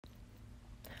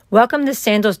Welcome to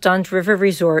Sandals Dunns River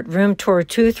Resort, room tour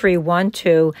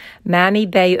 2312, Mammee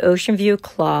Bay Oceanview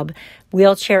Club,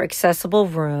 wheelchair accessible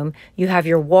room. You have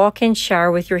your walk-in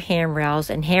shower with your handrails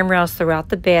and handrails throughout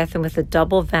the bathroom with a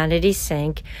double vanity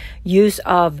sink, use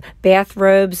of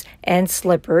bathrobes and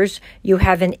slippers. You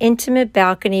have an intimate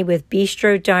balcony with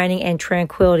bistro dining and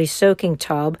Tranquility soaking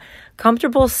tub,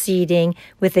 comfortable seating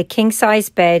with a king-size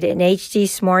bed and HD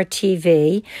smart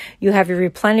TV. You have your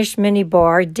replenished mini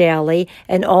bar daily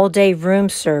and all-day room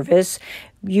service,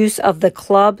 use of the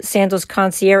club Sandals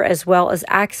Concierge, as well as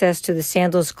access to the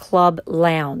Sandals Club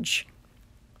Lounge.